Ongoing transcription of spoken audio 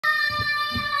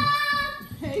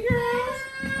Hey, girls.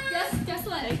 Guess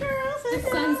what? Hey, girls. Hey, The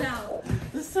sun's out.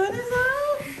 The sun is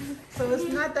out? So it's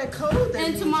not that cold.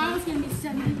 And tomorrow's going to be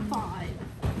 75.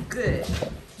 Good.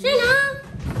 Shana!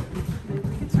 Maybe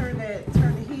we can turn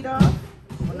the heat off.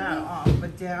 Well, not off,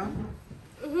 but down.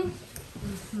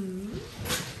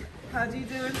 How'd you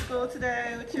do in school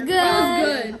today with your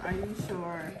class? Good. Are you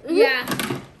sure? Yeah.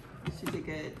 She did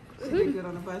good. She did good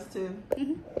on the bus too?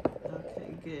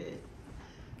 Okay, good.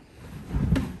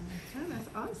 Okay, that's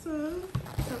awesome.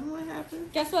 Tell me what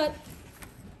happened. Guess what?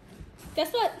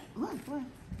 Guess what? What?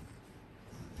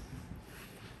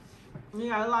 You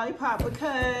got a lollipop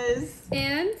because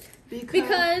I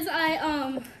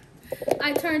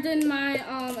turned in my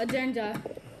agenda.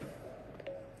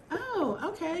 Oh,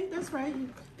 okay, that's right.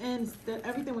 And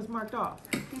everything was marked off.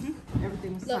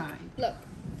 Everything was signed. Look.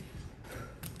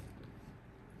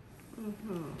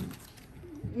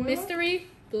 Mystery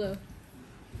blue.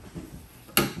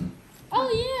 Oh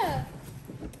yeah.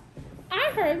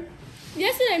 I heard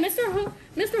yesterday Mr.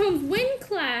 Holmes' win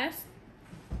class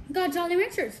got Jolly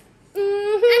Ranchers. And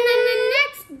then the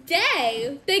next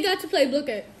day they got to play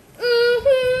Book-It.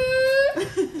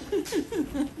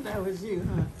 That was you,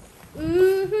 huh?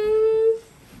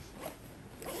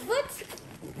 What?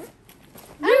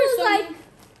 I was like,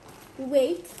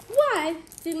 wait, why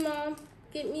did Mom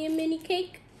get me a mini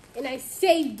cake? And I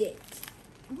saved it.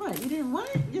 What? You didn't want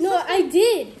it? No, I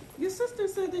did. Your sister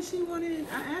said that she wanted,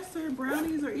 I asked her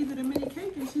brownies or either the mini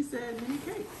cake, and she said mini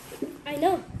cake. I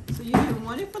know. So you didn't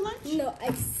want it for lunch? No,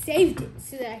 I saved it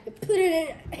so that I could put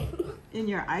it In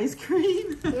your ice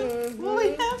cream? Well,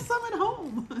 we have some at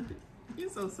home. You're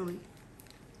so silly.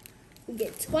 We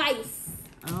get twice.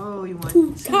 Oh, you want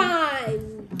 2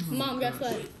 times. Oh, Mom, guess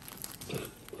gosh.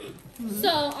 what?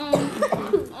 So,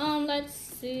 let's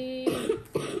see.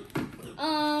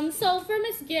 So for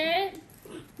Miss Garrett,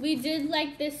 we did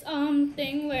like this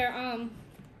thing where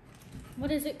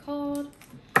what is it called?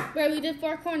 Where we did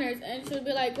 4 corners, and she would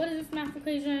be like, "What is this math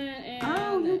equation?" And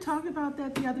oh, you talked about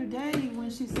that the other day when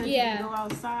she said you can go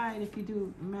outside if you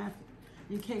do math.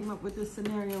 You came up with this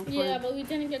scenario. Yeah, but we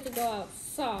didn't get to go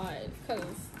outside because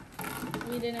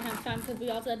we didn't have time because we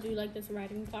also had to do like this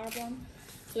writing problem,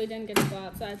 so we didn't get to go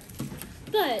outside.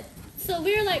 But so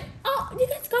we were like, "Oh, you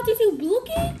guys got to do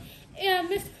Book-It?" And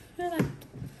we're like,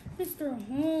 Mr.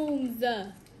 Holmes.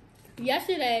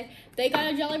 Yesterday they got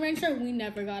a Jolly Rancher. We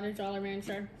never got a Jolly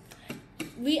Rancher.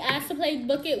 We asked to play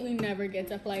Book-It. We never get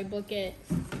to play Book-It.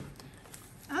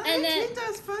 And then she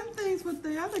does fun things with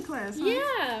the other class, huh?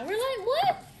 Yeah, we're like,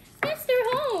 what? Mr.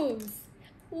 Holmes,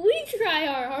 we try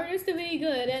our hardest to be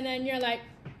good, and then you're like,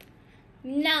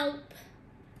 nope.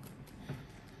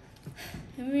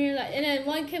 And we were like, and then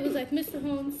one kid was like, Mr.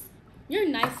 Holmes, you're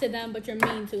nice to them, but you're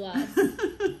mean to us.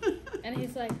 And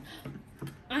he's like,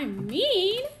 I'm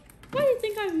mean? Why do you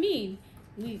think I'm mean?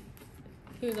 He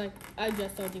was like, I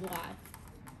just told you why.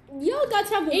 Y'all got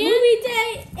to have a movie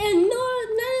day, and none of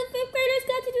the 5th graders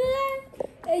got to do that?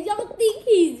 And y'all think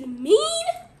he's mean?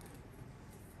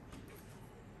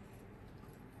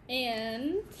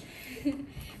 And,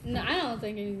 no, I don't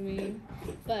think he's mean.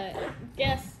 But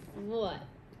guess what?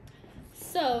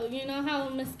 So, you know how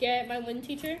Miss Garrett, my win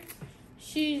teacher,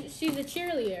 she's a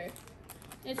cheerleader.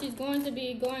 And she's going to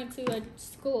be going to a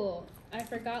school. I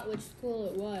forgot which school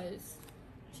it was.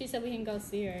 She said we can go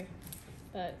see her.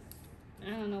 But I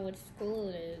don't know which school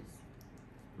it is.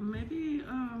 Maybe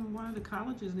one of the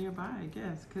colleges nearby, I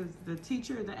guess. Because the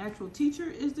actual teacher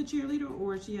is the cheerleader,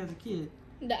 or she has a kid.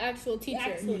 The actual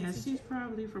teacher. She's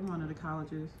probably from one of the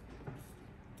colleges.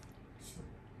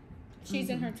 She's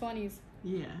in her 20s.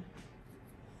 Yeah.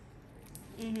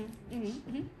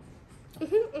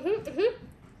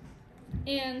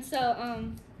 And so,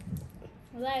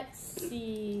 let's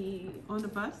see. On the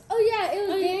bus? Oh yeah, it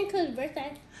was Danica's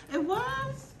birthday. It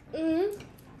was?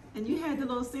 And you had the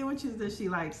little sandwiches that she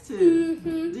likes too.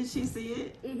 Did she see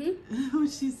it? What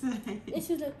did she say? And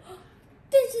she was like,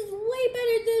 this is way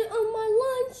better than on my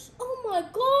lunch. Oh my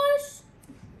gosh.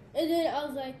 And then I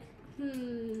was like,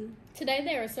 Today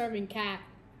they were serving cat.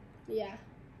 Yeah.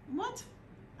 What?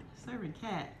 Serving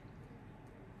cat?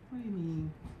 What do you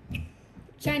mean?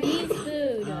 Chinese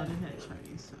food. Oh, they had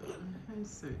Chinese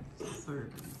food.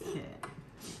 Serving cat.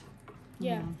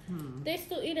 Yeah. They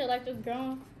still eat it. Like this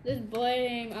boy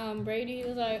named Brady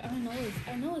was like,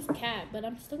 I know it's cat, but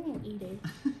I'm still gonna eat it.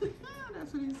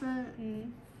 That's what he said.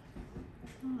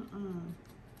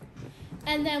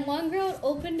 And then one girl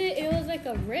opened it. It was like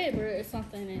a rib or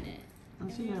something in it. Oh,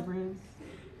 she had ribs?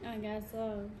 I guess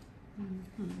so.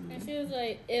 And she was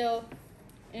like, ew.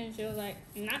 And she was like,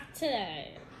 not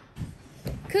today.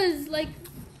 Cause like,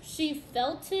 she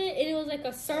felt it, and it was like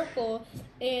a circle,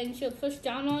 and she'll push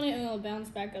down on it, and it'll bounce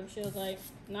back up. She was like,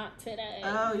 not today.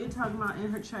 Oh, you're talking about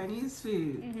in her Chinese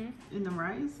food? In the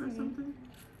rice or something?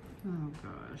 Oh,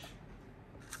 gosh.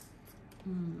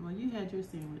 Well, you had your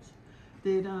sandwich.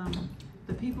 Did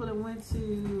the people that went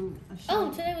to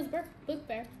today was book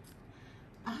fair.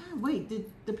 Wait,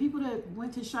 did the people that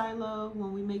went to Shiloh,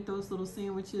 when we make those little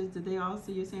sandwiches, did they all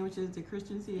see your sandwiches? Did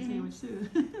Christian see your sandwich too?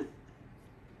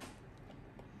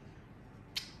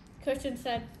 Christian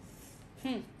said,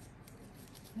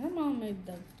 your mom made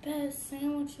the best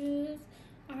sandwiches.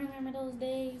 I remember those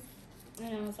days.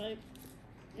 And I was like,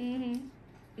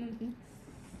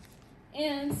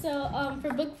 And so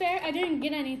for book fair, I didn't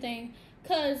get anything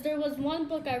because there was one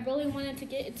book I really wanted to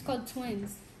get. It's called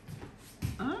Twins.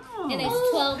 Oh. And it's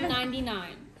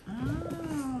 $12.99.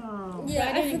 Oh.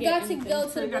 Yeah, I forgot to go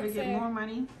to so the you got to book get fair. more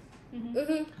money?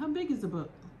 How big is the book?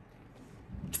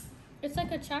 It's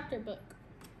like a chapter book.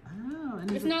 Oh.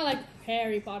 And it's not like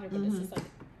Harry Potter, but it's just like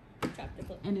a chapter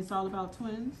book. And it's all about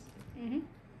twins?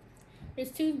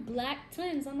 There's 2 black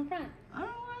twins on the front. Oh,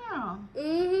 wow.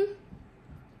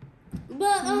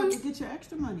 But, so you have to get your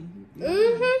extra money.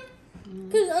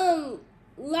 Because,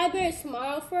 library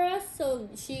smiled for us, so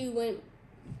she went,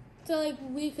 so, like,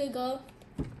 we could go,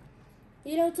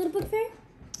 to the book fair?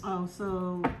 Oh,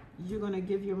 so you're going to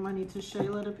give your money to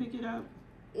Shayla to pick it up?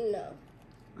 No.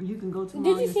 Or you can go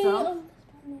tomorrow yourself?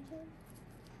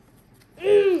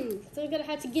 So we're going to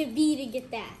have to give B to get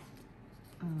that.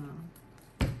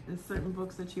 There's certain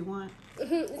books that you want?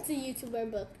 It's a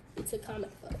YouTuber book. It's a comic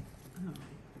book.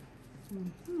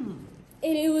 And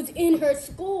it was in her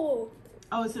school.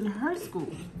 Oh, it's in her school,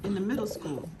 in the middle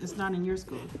school. It's not in your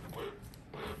school.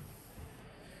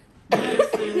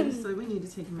 Medicine, so we need to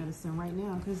take medicine right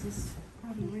now because this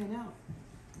probably ran out.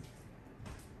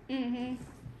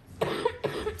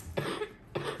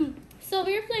 So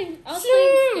we were playing, I was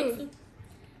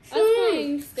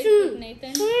playing sticks with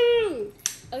Nathan.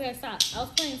 Okay, stop. I was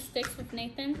playing sticks with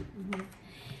Nathan.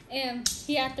 And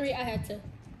he had 3, I had 2.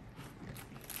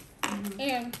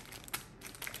 And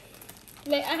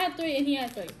wait, I had 3 and he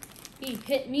had 3. He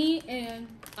hit me and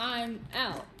I'm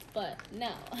out. But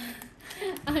no.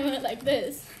 I went like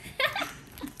this.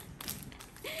 And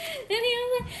he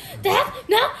was like, that's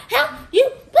not how you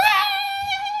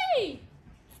play!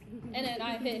 And then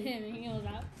I hit him and he was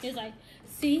out. He was like,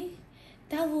 see?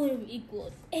 That would have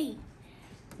equaled 8.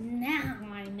 Now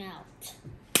I'm out.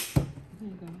 There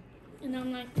you go. And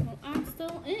I'm like, well, I'm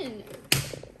still in.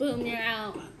 Boom, you're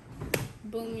out.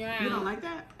 Boom, you're out. You don't like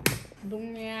that?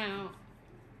 Boom, you're out.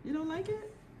 You don't like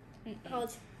it? I'll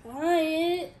try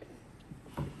it.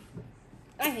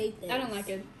 I hate this. I don't like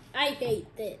it. I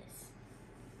hate this.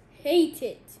 Hate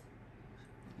it.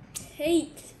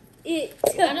 Hate it.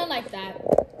 I don't like that.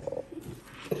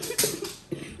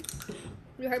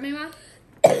 You heard me, Mom?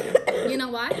 You know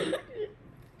why?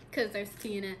 Because there's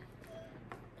tea in it.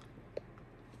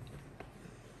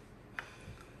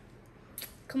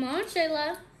 Come on,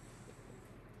 Shayla.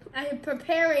 I am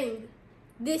preparing.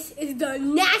 This is the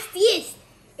nastiest.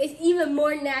 It's even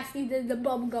more nasty than the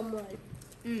bubblegum one.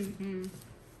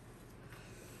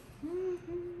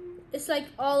 It's like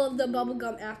all of the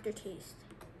bubblegum aftertaste.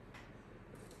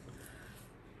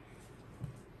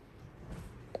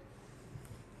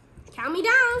 Count me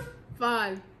down.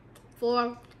 5,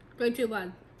 4, 3, 2,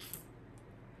 1.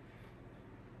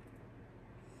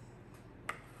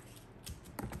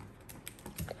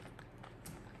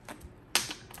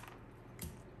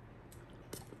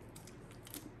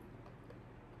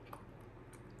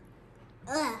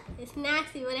 Ugh, it's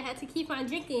nasty, but I had to keep on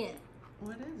drinking it.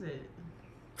 What is it?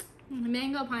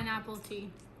 Mango pineapple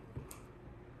tea.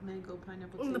 Mango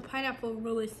pineapple tea. The pineapple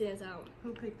really stands out.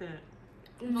 Who picked that?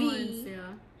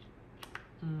 Valencia.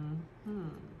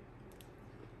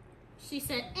 She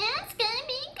said, it's gonna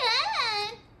be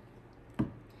good.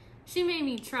 She made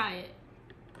me try it.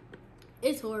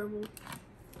 It's horrible.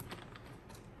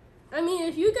 I mean,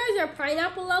 if you guys are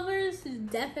pineapple lovers,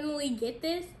 definitely get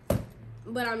this.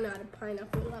 But I'm not a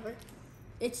pineapple lover.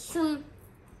 It's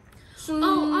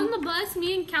Oh, on the bus,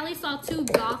 me and Kelly saw 2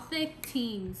 gothic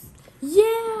teens.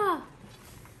 Yeah.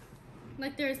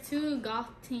 Like there's 2 goth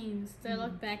teens. They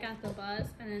looked back at the bus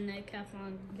and then they kept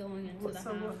on going into the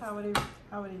So house. how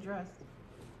were they dressed?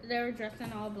 They were dressed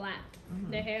in all black.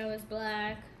 Their hair was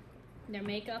black. Their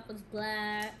makeup was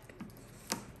black.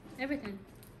 Everything.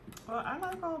 Well, I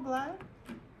like all black.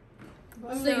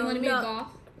 So you want to be a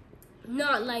goth?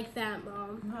 Not like that,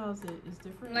 Mom. How is it? It's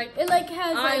different. Like it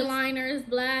has eyeliner is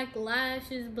black,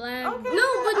 lashes black. Okay.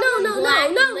 Black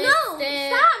No.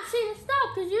 lipstick.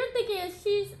 Stop, because you're thinking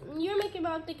you're making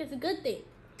Mom think it's a good thing.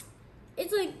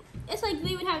 it's like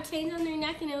they would have chains on their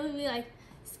neck and it would be like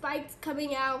spikes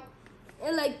coming out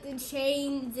and like the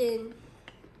chains and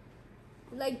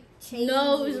like chains.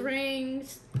 Nose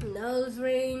rings. Nose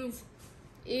rings.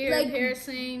 Ear Like,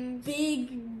 piercings.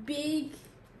 Big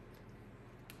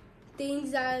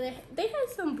things out of their head. They had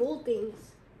some bull things.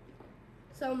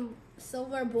 Some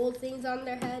silver bull things on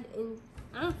their head, and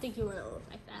I don't think you want to look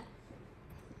like that.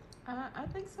 I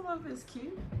think some of it's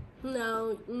cute.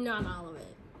 No, not all of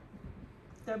it.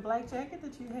 That black jacket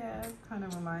that you have kind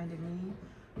of reminded me.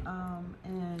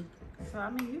 And so, I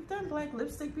mean, you've done black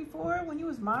lipstick before when you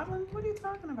was modeling. What are you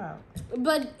talking about?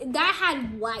 But that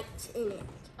had white in it.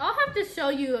 I'll have to show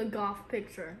you a golf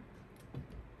picture.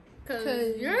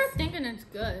 Because you're thinking it's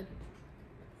good.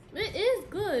 It is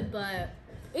good, but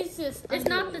it's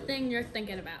not the thing you're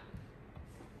thinking about.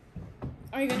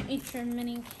 Are you going to eat your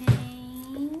mini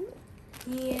cane?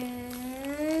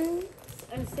 Yes.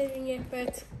 I'm saving it for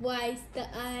twice the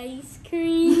ice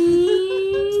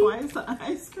cream. Twice the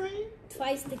ice cream?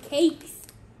 Twice the cakes.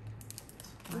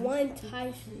 Twice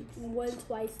Twice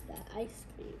the ice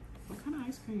cream. What kind of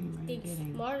ice cream are you It's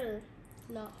getting? smarter,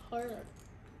 not harder.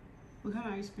 What kind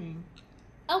of ice cream?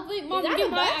 Oh, wait, Mom, that get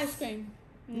the my best? ice cream.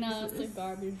 No, it's a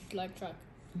garbage like truck.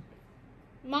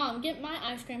 Mom, get my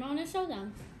ice cream. I want to show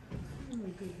them. Oh my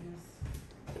goodness.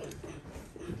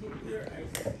 Get your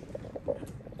ice cream.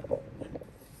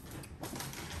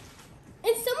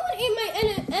 And someone ate my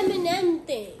M&M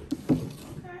thing.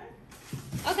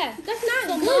 Okay. That's not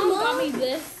So good, Mom Mom. got me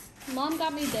this. Mom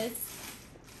got me this.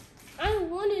 I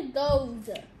wanted those.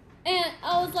 And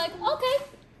I was like, okay.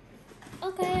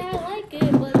 Okay, I like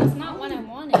it, but it's not what I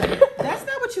wanted. That's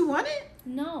not what you wanted?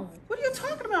 No. What are you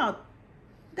talking about?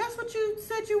 That's what you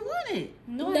said you wanted.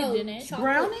 No, I didn't. chocolate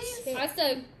Brownies? chip. I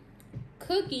said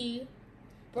cookie,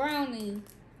 brownie,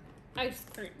 ice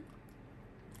cream.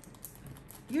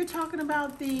 You're talking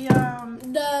about the cookie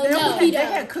they dough.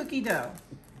 had cookie dough.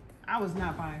 I was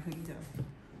not buying cookie dough.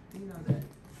 You know that.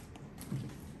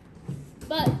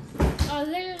 But I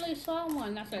literally saw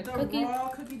one that said The cookie. raw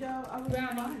cookie dough, I was not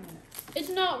brownie. buying it. It's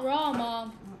not raw,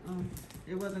 Mom.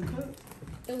 It wasn't cooked.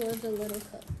 It was a little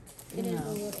cooked. It is No.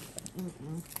 a little cooked.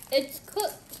 It's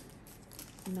cooked.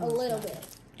 No, A it's little not. bit.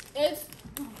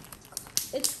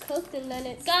 It's cooked and then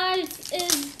it's... Guys,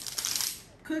 it's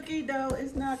Cookie dough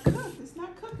is not cooked. It's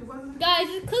not cooked. It wasn't. guys,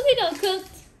 is cookie dough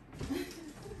cooked?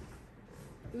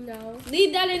 No.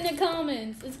 Leave that in the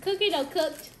comments. Is cookie dough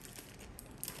cooked?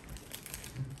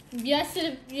 Yes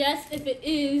if it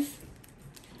is.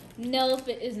 No if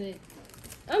it isn't.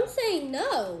 I'm saying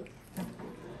no.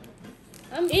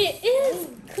 It is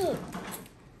cooked.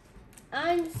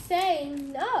 I'm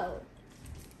saying no.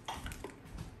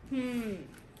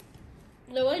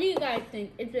 So what do you guys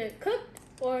think? Is it cooked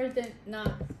or is it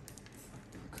not?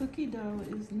 Cookie dough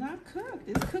is not cooked.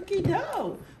 It's cookie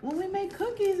dough. When we make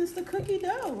cookies, it's the cookie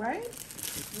dough, right?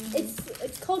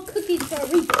 It's called cookies for a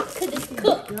reason because it's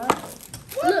cooked. Dough.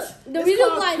 What? Look, the It's reason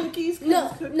called why cookies 'cause no,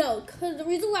 it's cooked? no, because the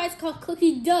reason why it's called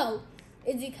cookie dough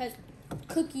is because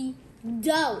cookie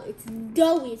dough. It's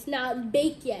doughy. It's not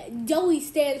baked yet. Doughy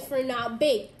stands for not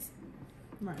baked.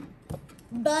 Right.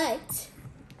 But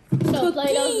So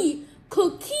Play-Doh.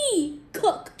 cookie,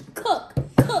 cook. It's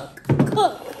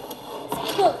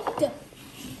cooked.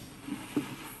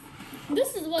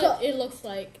 This is what it looks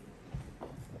like.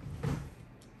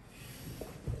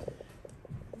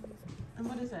 And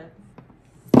what is that?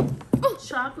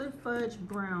 Chocolate fudge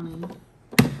brownie.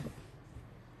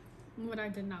 What I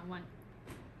did not want.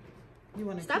 You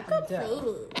want to Stop cookie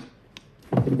dough?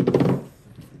 complaining.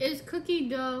 Is cookie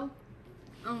dough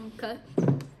cooked?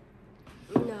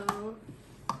 No.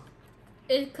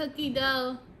 Is cookie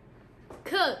dough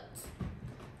cooked?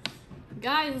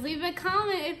 Guys, leave a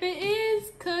comment if it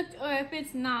is cooked or if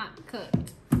it's not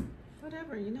cooked.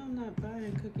 Whatever. You know I'm not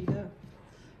buying cookie dough.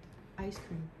 Ice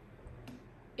cream.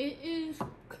 It is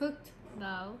cooked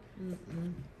though.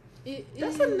 It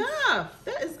That's is. enough.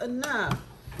 That is enough.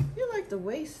 You like to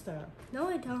waste stuff. No,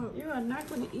 I don't. You are not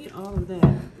going to eat all of that.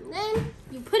 Then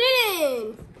you put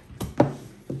it in.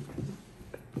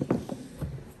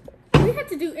 We had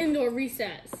to do indoor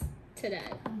recess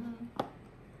today,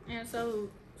 and so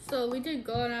we did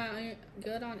good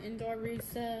on indoor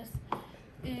recess,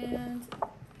 and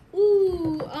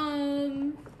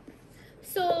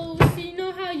so you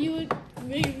know how you would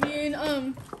me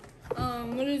and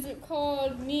what is it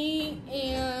called? Me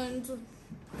and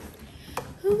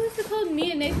who was it called?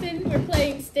 Me and Nathan were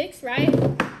playing sticks, right?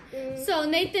 So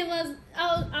Nathan was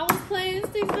I was playing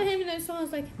sticks with him, and then someone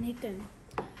was like, Nathan,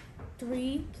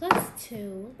 3 +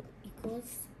 2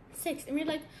 = 6. And we're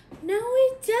like, no,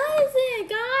 it doesn't,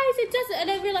 guys. It doesn't. And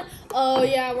then we're like, oh,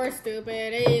 yeah, we're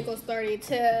stupid. A equals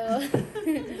 32.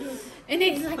 And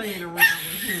it's like, Playing around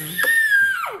with him.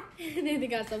 and then they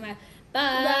got so mad. Bye,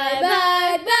 bye.